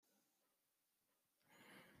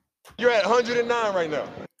You're at 109 right now.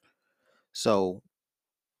 So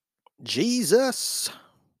Jesus,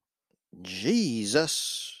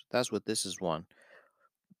 Jesus. That's what this is one.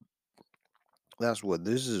 That's what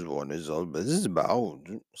this is one is all. But this is about. Oh,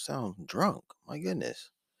 sound drunk. My goodness.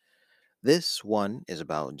 This one is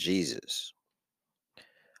about Jesus.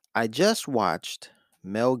 I just watched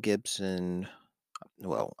Mel Gibson.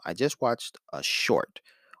 Well, I just watched a short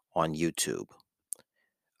on YouTube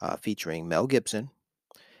featuring Mel Gibson,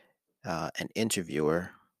 an interviewer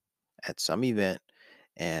at some event,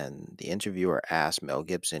 and the interviewer asked Mel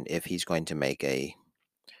Gibson if he's going to make a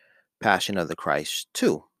Passion of the Christ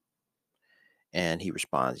 2. And he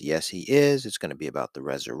responds, yes, he is. It's going to be about the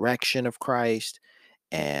resurrection of Christ.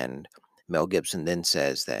 And Mel Gibson then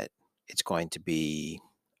says that it's going to be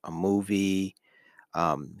a movie.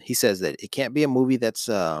 He says that it can't be a movie that's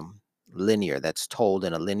linear, that's told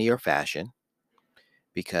in a linear fashion,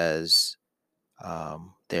 because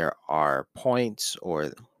there are points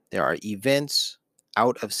or there are events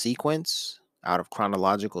out of sequence, out of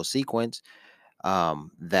chronological sequence,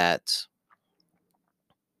 that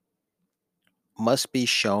must be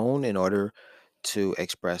shown in order to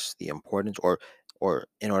express the importance, or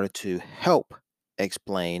in order to help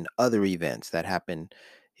explain other events that happened,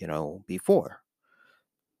 before.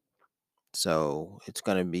 So it's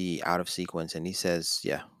going to be out of sequence, and he says,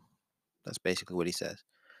 yeah, that's basically what he says.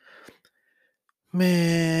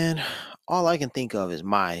 Man, all I can think of is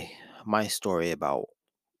my story about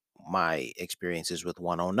my experiences with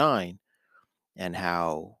 109, and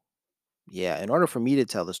how, yeah, in order for me to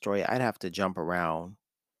tell the story, I'd have to jump around,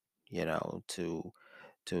 to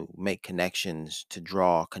make connections, to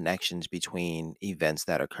draw connections between events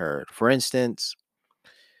that occurred. For instance,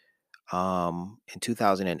 in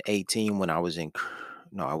 2018, when I was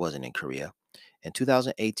no, I wasn't in Korea. In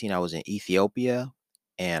 2018, I was in Ethiopia,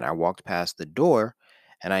 and I walked past the door,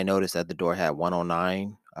 and I noticed that the door had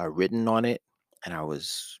 109 written on it, and I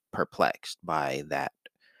was perplexed by that.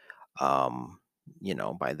 Um,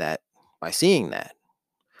 by that, by seeing that,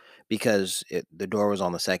 because the door was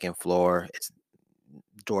on the second floor.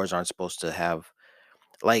 Doors aren't supposed to have,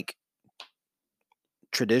 like,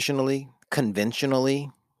 traditionally,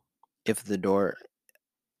 conventionally, if the door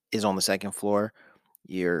is on the second floor,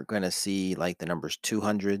 you're gonna see like the numbers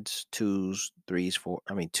 200s, twos, threes, four.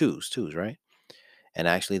 I mean twos, right? And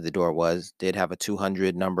actually, the door did have a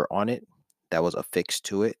 200 number on it that was affixed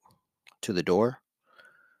to the door.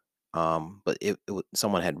 But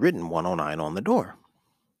someone had written 109 on the door.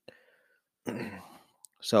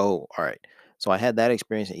 So, all right. So I had that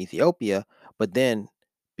experience in Ethiopia, but then,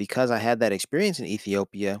 because I had that experience in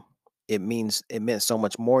Ethiopia, it meant so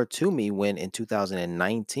much more to me when in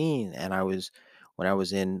 2019, and when I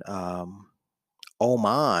was in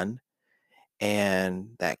Oman, and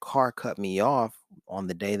that car cut me off on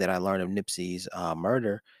the day that I learned of Nipsey's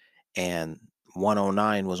murder, and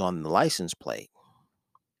 109 was on the license plate.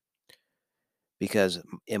 Because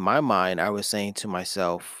in my mind, I was saying to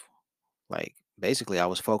myself, like, basically, I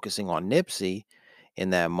was focusing on Nipsey in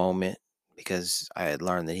that moment, because I had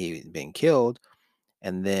learned that he had been killed.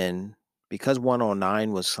 And then, because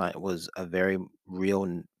 109 was a very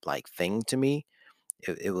real like thing to me,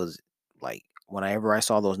 it was like, whenever I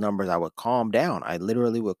saw those numbers, I would calm down. I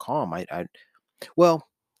literally would calm. Well,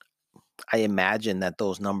 I imagined that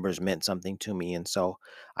those numbers meant something to me, and so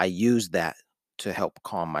I used that to help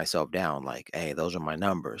calm myself down. Like, hey, those are my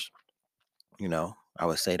numbers. I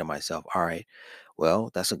would say to myself, all right, well,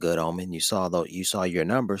 that's a good omen. You saw your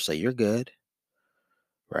number, so you're good,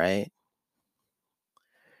 right?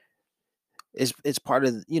 It's part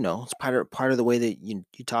of, it's part of the way that you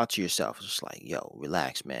talk to yourself. It's just like, yo,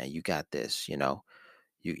 relax, man. You got this,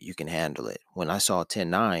 you can handle it. When I saw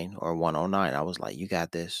 109 or 109, I was like, you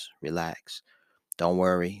got this, relax. Don't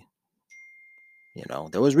worry.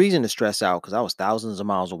 There was reason to stress out because I was thousands of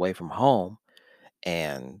miles away from home,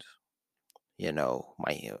 and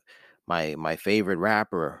my favorite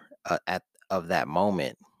rapper at of that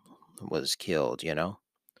moment was killed.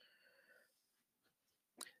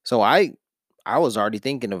 So I was already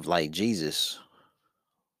thinking of, like, Jesus.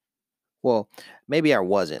 Well, maybe I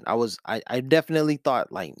wasn't. I definitely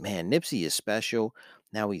thought, like, man, Nipsey is special.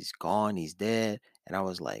 Now he's gone, he's dead. And I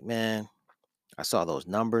was like, man, I saw those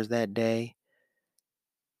numbers that day.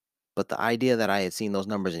 But the idea that I had seen those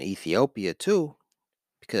numbers in Ethiopia too,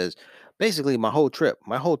 because basically my whole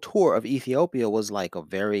tour of Ethiopia was like a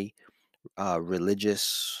very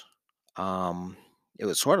religious, um it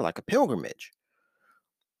was sort of like a pilgrimage,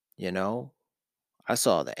 you know. I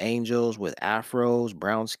saw the angels with afros,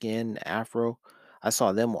 brown skin, afro. I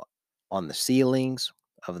saw them on the ceilings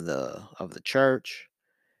of the church,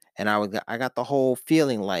 and I got the whole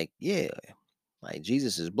feeling like, yeah, like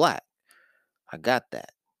Jesus is black. I got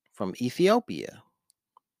that from Ethiopia.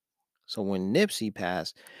 So when Nipsey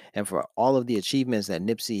passed, and for all of the achievements that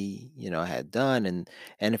Nipsey, had done, and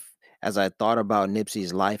if as I thought about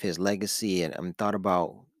Nipsey's life, his legacy, and thought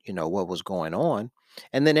about what was going on,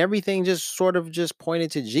 and then everything just sort of just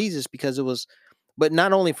pointed to Jesus because it was, but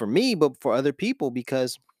not only for me, but for other people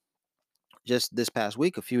because just this past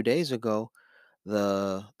week, a few days ago,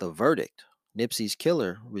 the verdict, Nipsey's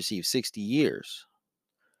killer received 60 years.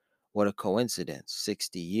 What a coincidence,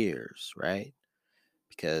 60 years, right?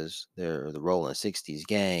 Because they're the Rolling 60s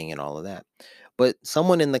gang and all of that. But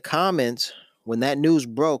someone in the comments, when that news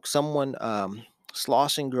broke, someone,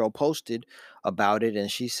 Slossing Girl, posted about it, and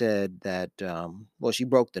she said that, well, she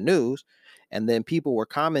broke the news, and then people were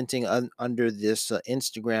commenting under this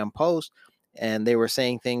Instagram post, and they were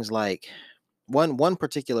saying things like, one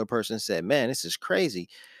particular person said, "Man, this is crazy.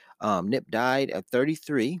 Nip died at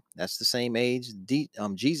 33. That's the same age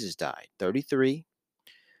Jesus died, 33."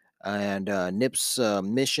 And Nip's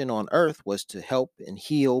mission on earth was to help and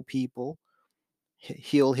heal people,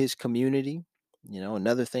 heal his community.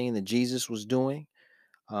 Another thing that Jesus was doing.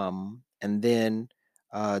 And then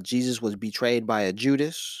Jesus was betrayed by a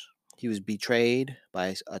Judas. He was betrayed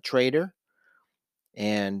by a traitor.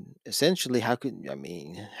 And essentially, how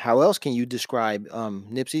else can you describe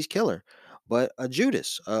Nipsey's killer but a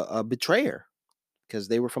Judas, a betrayer, because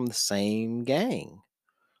they were from the same gang.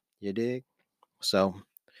 You dig? So,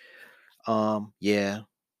 yeah,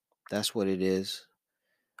 that's what it is.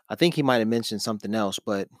 I think he might have mentioned something else,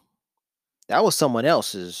 but that was someone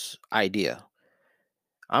else's idea.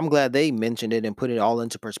 I'm glad they mentioned it and put it all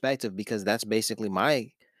into perspective because that's basically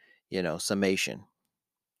my, summation.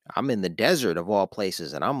 I'm in the desert of all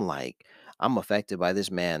places, and I'm like, I'm affected by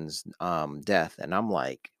this man's death, and I'm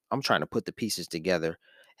like, I'm trying to put the pieces together,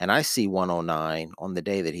 and I see 109 on the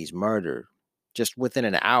day that he's murdered, just within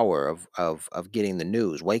an hour of getting the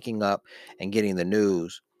news, waking up and getting the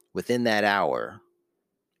news. Within that hour,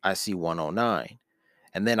 I see 109.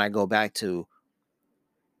 And then I go back to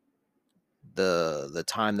the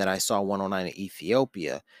time that I saw 109 in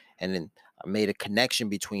Ethiopia, and then I made a connection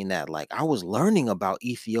between that. Like I was learning about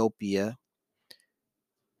Ethiopia.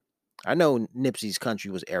 I know Nipsey's country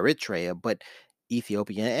was Eritrea, but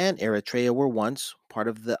Ethiopia and Eritrea were once part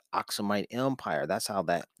of the Aksumite Empire. That's how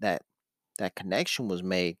that connection was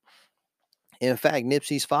made. In fact,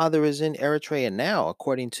 Nipsey's father is in Eritrea now,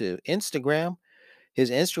 according to Instagram. His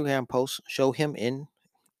Instagram posts show him in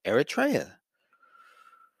Eritrea.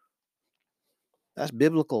 That's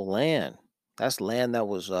biblical land. That's land that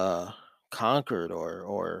was conquered,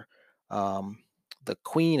 or um the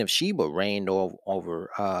Queen of Sheba reigned over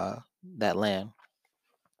that land.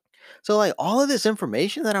 So like all of this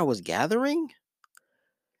information that I was gathering,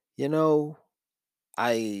 you know,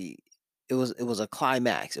 I it was a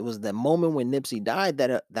climax. It was the moment when Nipsey died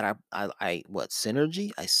that I what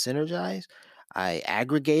synergy? I synergized. I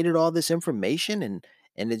aggregated all this information,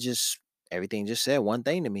 and it just everything just said one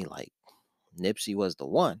thing to me, like Nipsey was the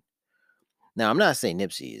one. Now, I'm not saying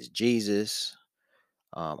Nipsey is Jesus.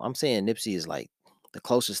 I'm saying Nipsey is like the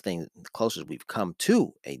closest we've come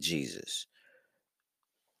to a Jesus.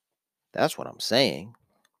 That's what I'm saying,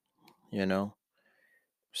 you know.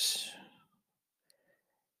 S-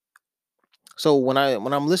 So when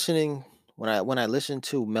I'm listening, when I listen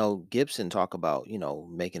to Mel Gibson talk about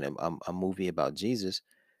making a movie about Jesus,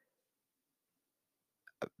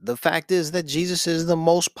 the fact is that Jesus is the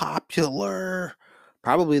most popular,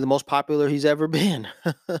 probably the most popular he's ever been.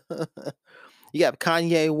 You got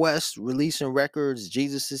Kanye West releasing records,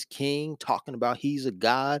 Jesus is King, talking about he's a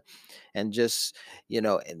God, and just,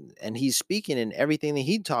 and he's speaking in everything that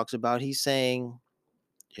he talks about. He's saying,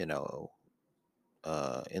 you know,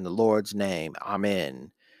 in the Lord's name,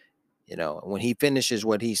 Amen. When he finishes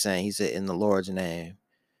what he's saying, he said, in the Lord's name,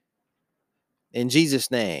 in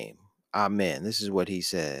Jesus' name, Amen. This is what he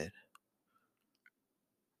said.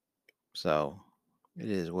 So it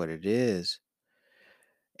is what it is.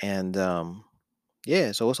 And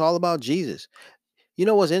yeah, so it's all about Jesus. You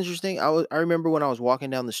know what's interesting? I remember when I was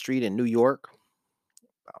walking down the street in New York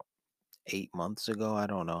 8 months ago. I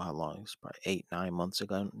don't know how long. It's probably 8, 9 months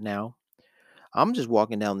ago now. I'm just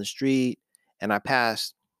walking down the street and I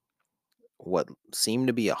passed what seemed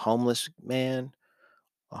to be a homeless man.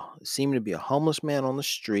 Seemed to be a homeless man on the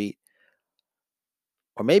street.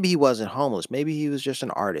 Or maybe he wasn't homeless. Maybe he was just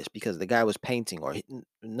an artist because the guy was painting, or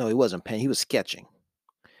no, he wasn't painting. He was sketching.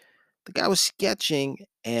 The guy was sketching,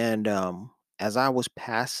 and as I was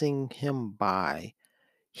passing him by,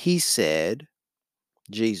 he said,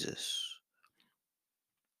 Jesus.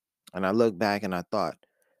 And I looked back and I thought,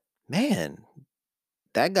 man,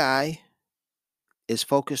 that guy is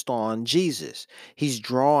focused on Jesus. He's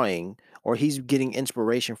drawing or he's getting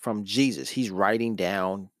inspiration from Jesus. He's writing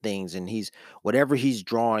down things and he's whatever he's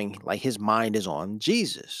drawing, like his mind is on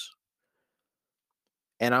Jesus.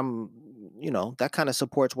 And that kind of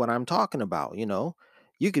supports what I'm talking about. You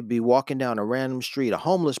could be walking down a random street, a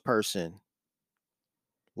homeless person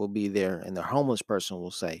will be there, and the homeless person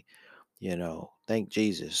will say, thank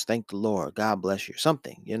Jesus, thank the Lord, God bless you,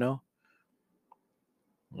 something. Yeah.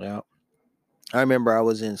 I remember I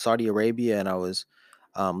was in Saudi Arabia and I was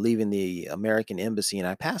leaving the American embassy and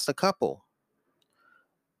I passed a couple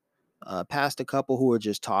who were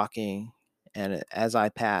just talking. And as I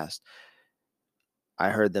passed, I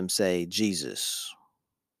heard them say Jesus.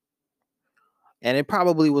 And it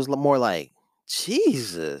probably was more like,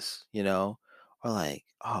 Jesus, or like,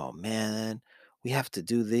 oh man, we have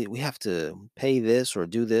to pay this or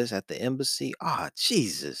do this at the embassy. Ah,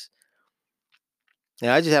 Jesus. And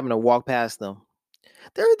I just happened to walk past them.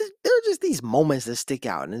 There are just these moments that stick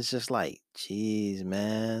out, and it's just like, geez,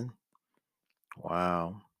 man,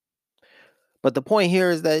 wow. But the point here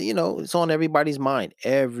is that it's on everybody's mind.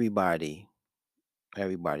 Everybody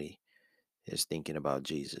is thinking about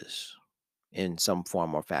Jesus in some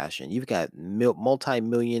form or fashion. You've got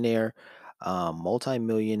multimillionaire.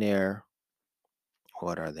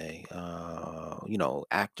 What are they?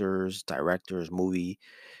 Actors, directors, movie,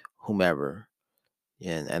 whomever,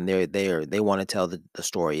 and they want to tell the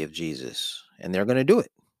story of Jesus, and they're going to do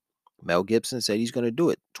it. Mel Gibson said he's going to do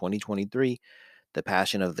it. 2023, The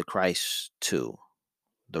Passion of the Christ 2,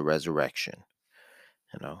 The Resurrection.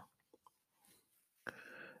 You know,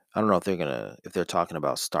 I don't know if they're talking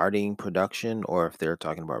about starting production or if they're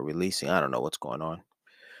talking about releasing. I don't know what's going on.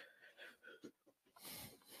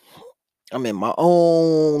 I'm in my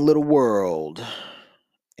own little world,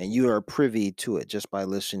 and you are privy to it just by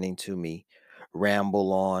listening to me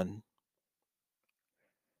ramble on.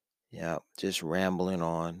 Yeah, just rambling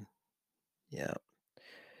on. Yeah,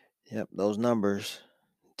 yep, those numbers,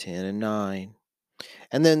 10 and 9.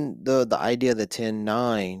 And then the idea of the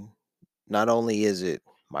 10-9. Not only is it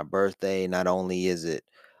my birthday, not only is it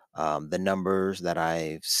the numbers that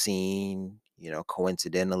I've seen,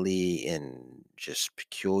 coincidentally in just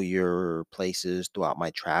peculiar places throughout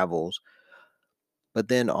my travels, but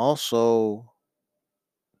then also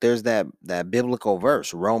there's that biblical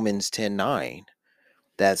verse, Romans 10:9,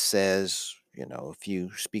 that says, if you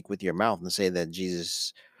speak with your mouth and say that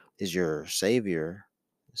Jesus is your savior,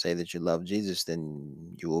 say that you love Jesus,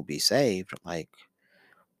 then you will be saved. Like,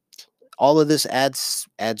 all of this adds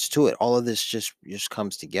to it. All of this just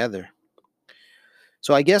comes together.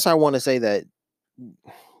 So I guess I want to say that,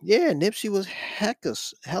 yeah, Nipsey was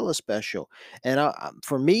hella special, and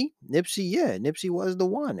for me, Nipsey was the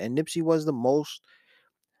one, and Nipsey was the most,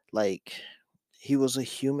 like, he was a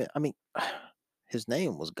human. I mean, his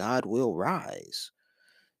name was God Will Rise.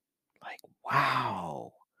 Like,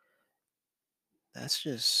 wow, that's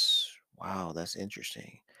just wow. That's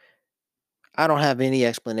interesting. I don't have any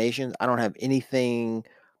explanations. I don't have anything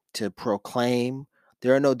to proclaim.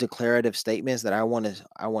 There are no declarative statements that I want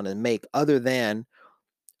to make other than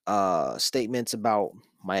statements about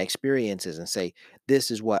my experiences and say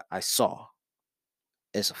this is what I saw.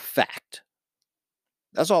 It's a fact.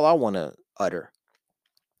 That's all I want to utter.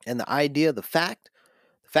 And the fact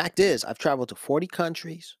is I've traveled to 40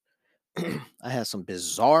 countries. I had some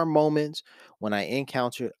bizarre moments when I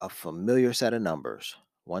encountered a familiar set of numbers,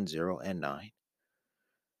 10 and 9.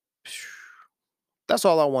 That's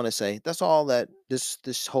all I want to say. That's all that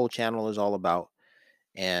this whole channel is all about.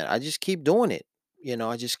 And I just keep doing it.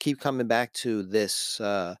 I just keep coming back to this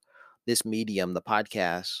medium, the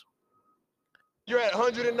podcast. You're at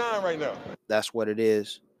 109 right now. That's what it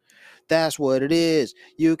is. That's what it is.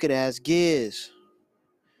 You could ask Giz.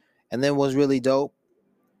 And then what's really dope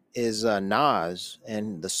is Nas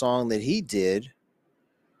and the song that he did,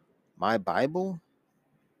 My Bible.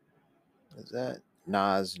 Is that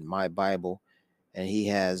Nas, My Bible? And he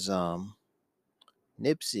has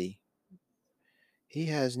Nipsey. He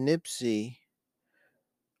has Nipsey.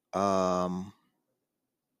 Um,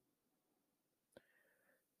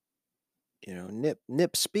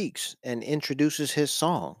 Nip speaks and introduces his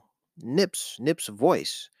song. Nip's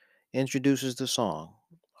voice introduces the song.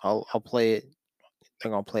 I'll play it.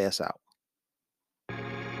 They're gonna play us out.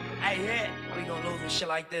 Hey, yeah, we gonna lose and shit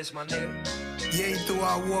like this, my nigga. Yea, though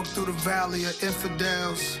I walk through the valley of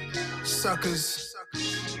infidels, suckers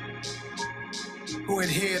who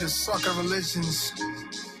adhere to sucker religions.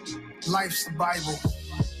 Life's the Bible.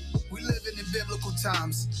 We live in biblical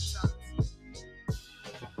times.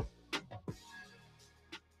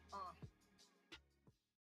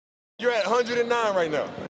 You're at 109 right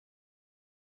now.